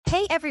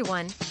Hey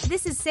everyone,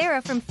 this is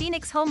Sarah from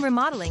Phoenix Home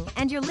Remodeling,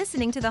 and you're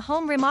listening to the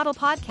Home Remodel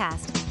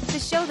Podcast, the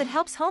show that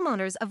helps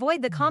homeowners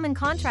avoid the common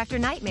contractor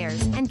nightmares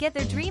and get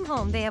their dream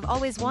home they have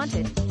always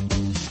wanted.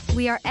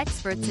 We are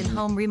experts in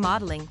home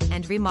remodeling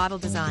and remodel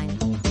design.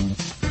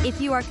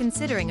 If you are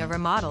considering a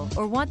remodel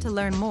or want to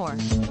learn more,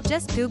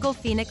 just Google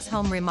Phoenix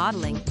Home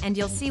Remodeling and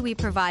you'll see we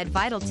provide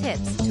vital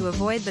tips to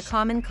avoid the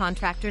common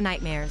contractor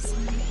nightmares.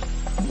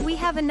 We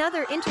have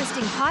another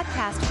interesting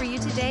podcast for you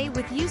today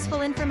with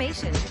useful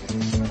information.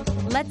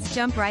 Let's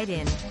jump right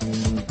in.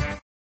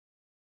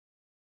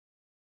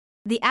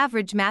 The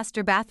average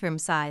master bathroom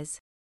size.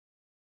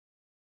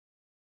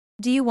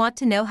 Do you want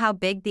to know how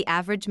big the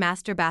average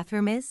master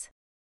bathroom is?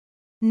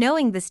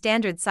 Knowing the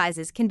standard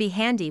sizes can be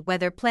handy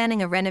whether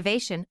planning a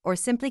renovation or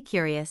simply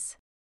curious.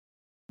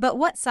 But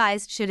what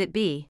size should it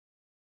be?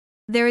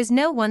 There is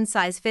no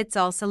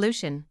one-size-fits-all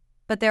solution,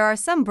 but there are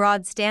some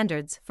broad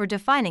standards for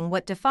defining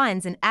what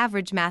defines an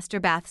average master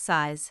bath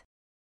size.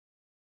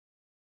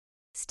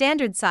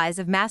 Standard size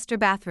of master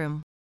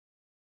bathroom.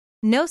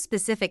 No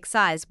specific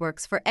size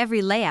works for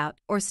every layout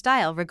or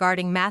style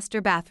regarding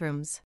master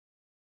bathrooms.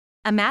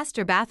 A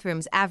master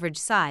bathroom's average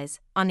size,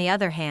 on the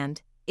other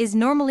hand, is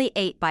normally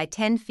 8 by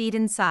 10 feet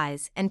in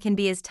size and can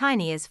be as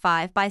tiny as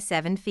 5 by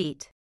 7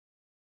 feet.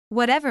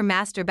 Whatever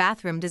master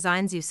bathroom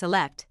designs you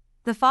select,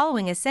 the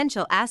following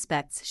essential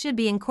aspects should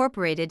be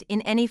incorporated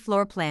in any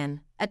floor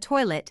plan: a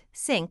toilet,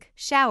 sink,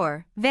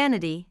 shower,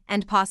 vanity,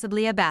 and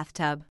possibly a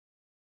bathtub.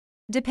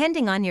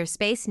 Depending on your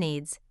space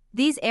needs,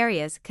 these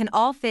areas can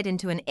all fit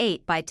into an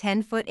 8 by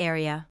 10 foot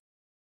area.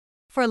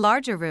 For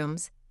larger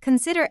rooms,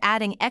 consider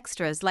adding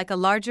extras like a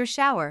larger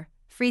shower,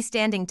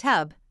 freestanding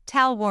tub,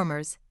 towel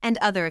warmers, and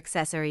other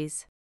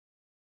accessories.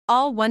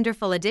 All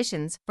wonderful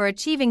additions for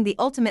achieving the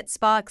ultimate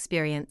spa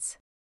experience.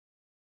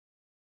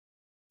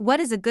 What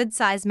is a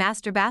good-sized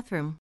master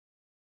bathroom?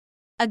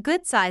 A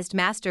good-sized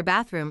master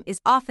bathroom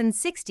is often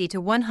 60 to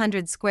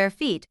 100 square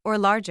feet or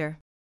larger.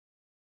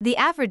 The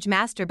average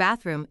master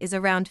bathroom is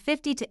around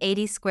 50 to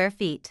 80 square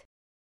feet.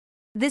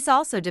 This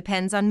also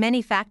depends on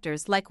many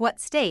factors like what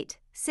state,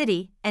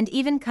 city, and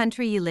even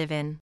country you live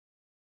in.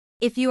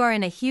 If you are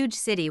in a huge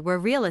city where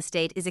real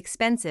estate is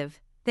expensive,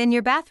 then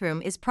your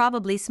bathroom is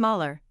probably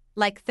smaller,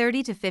 like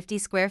 30 to 50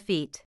 square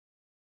feet.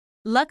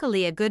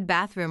 Luckily, a good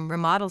bathroom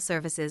remodel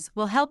services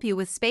will help you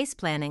with space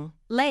planning,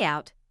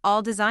 layout,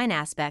 all design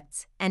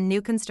aspects, and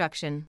new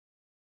construction.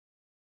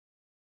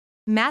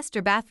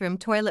 Master bathroom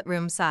toilet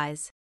room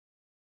size.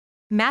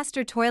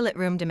 Master toilet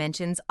room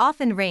dimensions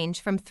often range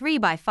from 3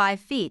 by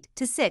 5 feet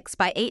to 6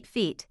 by 8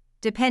 feet,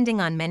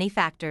 depending on many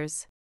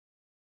factors.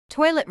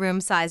 Toilet room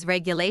size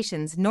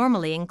regulations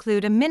normally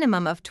include a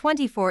minimum of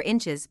 24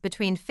 inches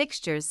between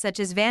fixtures such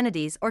as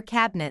vanities or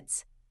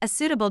cabinets, a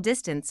suitable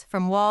distance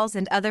from walls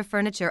and other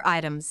furniture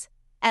items,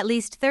 at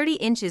least 30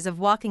 inches of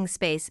walking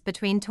space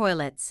between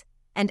toilets,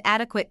 and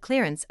adequate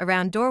clearance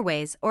around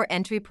doorways or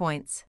entry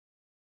points.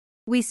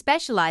 We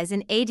specialize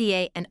in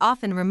ADA and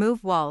often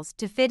remove walls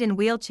to fit in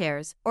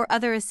wheelchairs or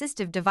other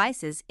assistive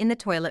devices in the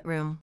toilet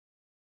room.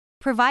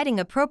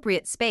 Providing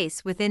appropriate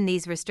space within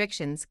these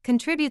restrictions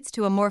contributes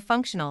to a more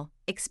functional,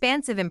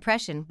 expansive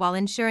impression while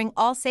ensuring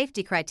all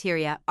safety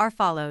criteria are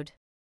followed.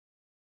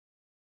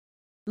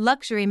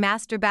 Luxury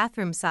master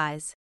bathroom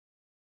size.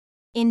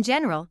 In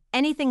general,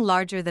 anything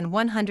larger than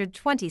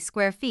 120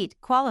 square feet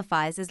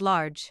qualifies as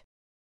large.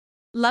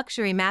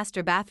 Luxury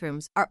master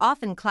bathrooms are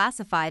often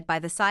classified by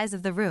the size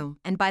of the room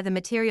and by the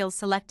materials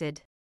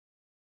selected.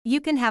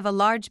 You can have a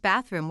large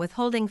bathroom with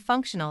holding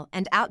functional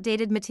and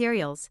outdated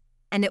materials,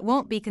 and it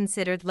won't be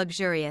considered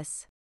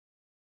luxurious.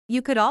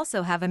 You could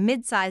also have a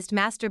mid-sized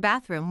master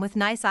bathroom with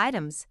nice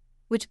items,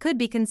 which could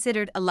be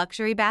considered a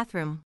luxury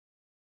bathroom.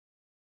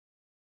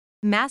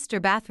 Master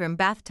bathroom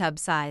bathtub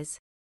size.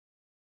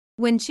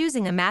 When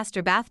choosing a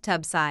master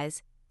bathtub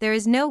size, there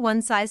is no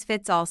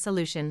one-size-fits-all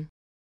solution.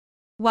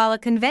 While a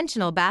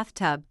conventional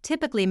bathtub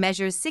typically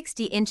measures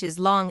 60 inches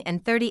long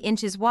and 30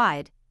 inches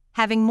wide,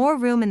 having more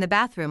room in the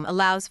bathroom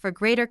allows for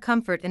greater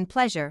comfort and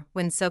pleasure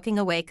when soaking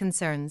away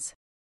concerns.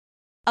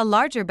 A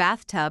larger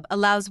bathtub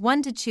allows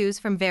one to choose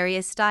from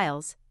various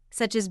styles,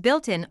 such as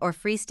built-in or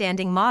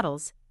freestanding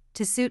models,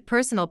 to suit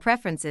personal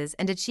preferences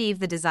and achieve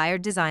the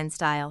desired design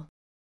style.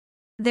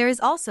 There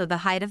is also the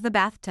height of the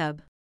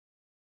bathtub.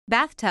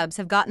 Bathtubs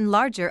have gotten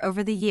larger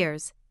over the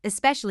years,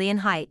 especially in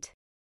height.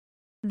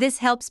 This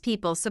helps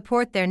people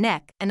support their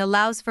neck and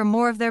allows for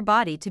more of their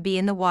body to be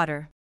in the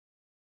water.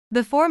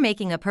 Before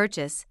making a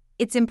purchase,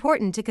 it's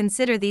important to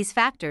consider these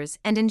factors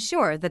and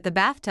ensure that the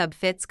bathtub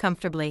fits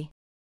comfortably.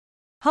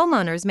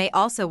 Homeowners may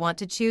also want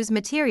to choose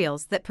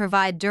materials that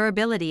provide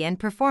durability and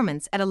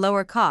performance at a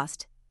lower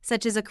cost,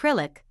 such as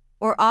acrylic,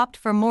 or opt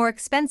for more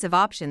expensive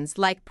options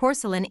like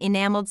porcelain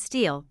enameled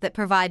steel that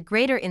provide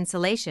greater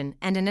insulation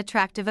and an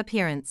attractive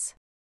appearance.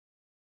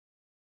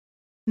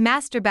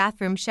 Master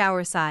bathroom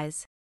shower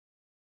size.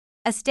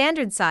 A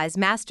standard-size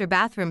master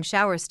bathroom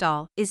shower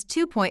stall is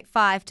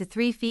 2.5 to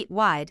 3 feet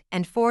wide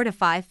and 4 to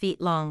 5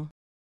 feet long.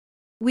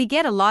 We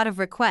get a lot of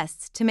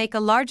requests to make a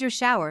larger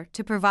shower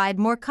to provide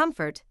more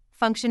comfort,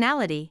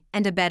 functionality,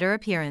 and a better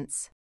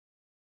appearance.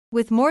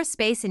 With more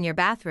space in your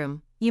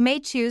bathroom, you may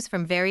choose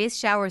from various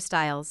shower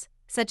styles,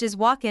 such as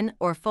walk-in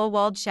or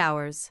full-walled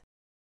showers.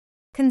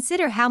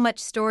 Consider how much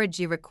storage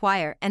you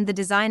require and the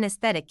design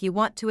aesthetic you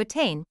want to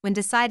attain when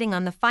deciding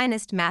on the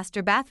finest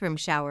master bathroom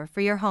shower for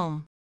your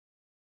home.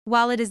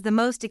 While it is the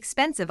most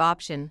expensive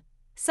option,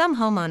 some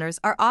homeowners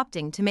are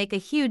opting to make a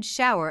huge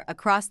shower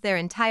across their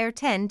entire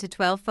 10 to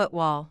 12-foot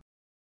wall.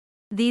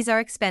 These are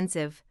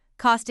expensive,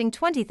 costing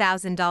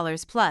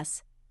 $20,000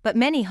 plus, but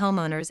many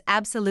homeowners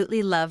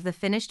absolutely love the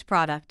finished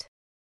product.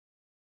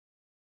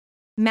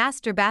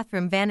 Master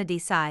bathroom vanity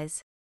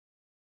size.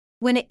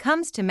 When it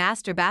comes to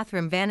master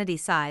bathroom vanity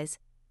size,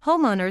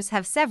 homeowners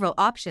have several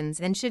options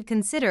and should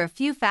consider a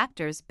few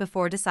factors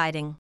before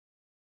deciding.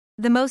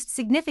 The most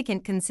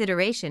significant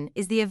consideration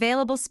is the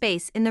available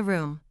space in the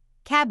room.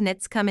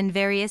 Cabinets come in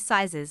various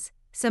sizes,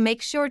 so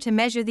make sure to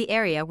measure the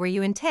area where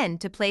you intend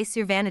to place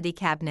your vanity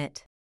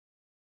cabinet.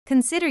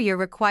 Consider your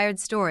required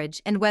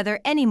storage and whether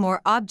any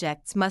more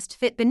objects must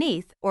fit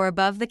beneath or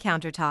above the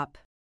countertop.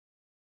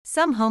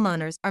 Some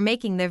homeowners are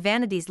making their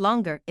vanities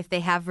longer if they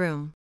have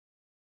room.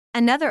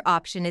 Another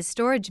option is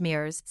storage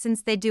mirrors,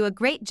 since they do a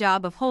great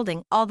job of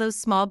holding all those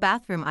small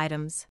bathroom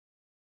items.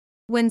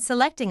 When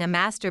selecting a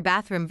master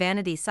bathroom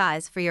vanity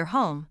size for your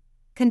home,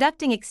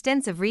 conducting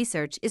extensive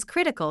research is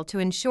critical to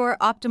ensure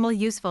optimal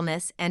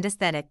usefulness and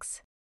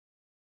aesthetics.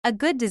 A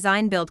good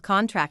design-build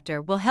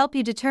contractor will help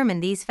you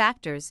determine these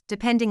factors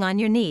depending on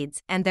your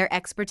needs and their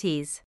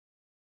expertise.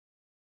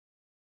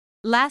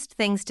 Last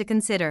things to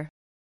consider.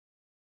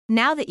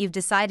 Now that you've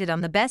decided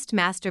on the best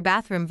master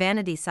bathroom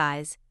vanity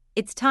size,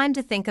 it's time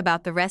to think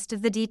about the rest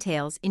of the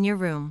details in your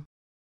room.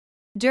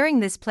 During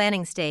this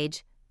planning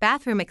stage,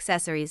 bathroom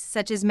accessories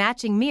such as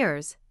matching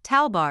mirrors,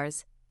 towel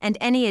bars, and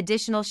any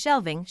additional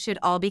shelving should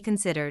all be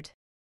considered.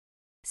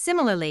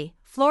 Similarly,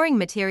 flooring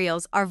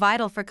materials are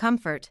vital for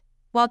comfort,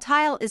 while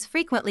tile is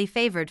frequently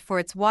favored for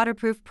its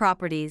waterproof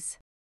properties.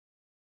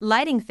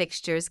 Lighting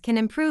fixtures can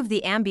improve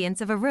the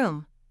ambience of a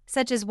room,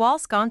 such as wall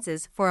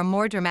sconces for a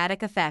more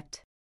dramatic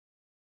effect.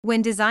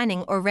 When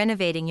designing or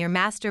renovating your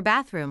master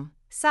bathroom,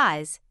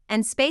 size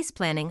and space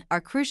planning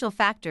are crucial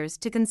factors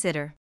to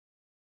consider.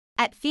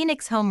 At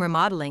Phoenix Home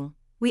Remodeling,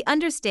 we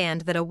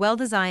understand that a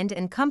well-designed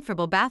and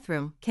comfortable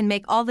bathroom can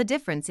make all the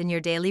difference in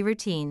your daily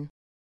routine.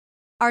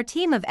 Our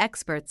team of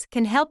experts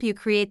can help you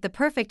create the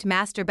perfect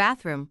master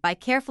bathroom by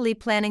carefully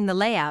planning the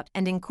layout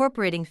and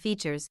incorporating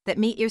features that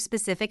meet your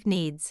specific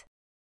needs.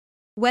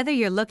 Whether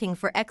you're looking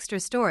for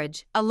extra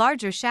storage, a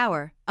larger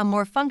shower, a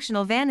more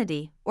functional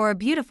vanity, or a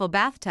beautiful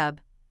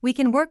bathtub, we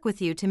can work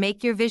with you to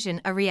make your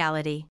vision a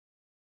reality.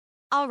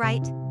 All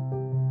right,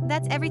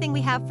 that's everything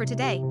we have for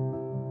today.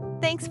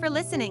 Thanks for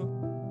listening.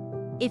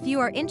 If you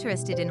are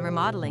interested in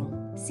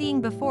remodeling, seeing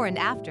before and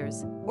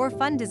afters, or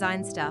fun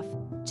design stuff,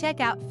 check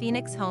out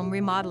Phoenix Home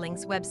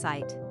Remodeling's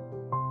website.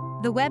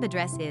 The web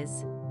address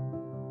is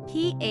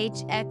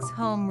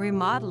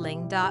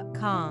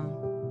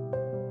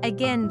phxhomeremodeling.com.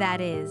 Again,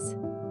 that is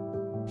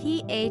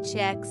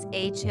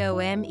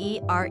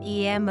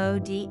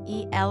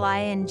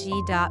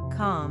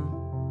phxhomeremodeling.com.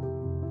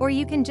 Or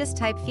you can just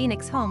type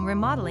Phoenix Home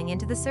Remodeling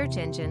into the search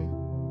engine.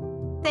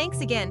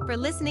 Thanks again for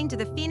listening to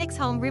the Phoenix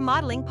Home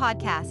Remodeling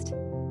Podcast.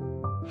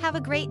 Have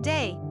a great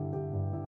day.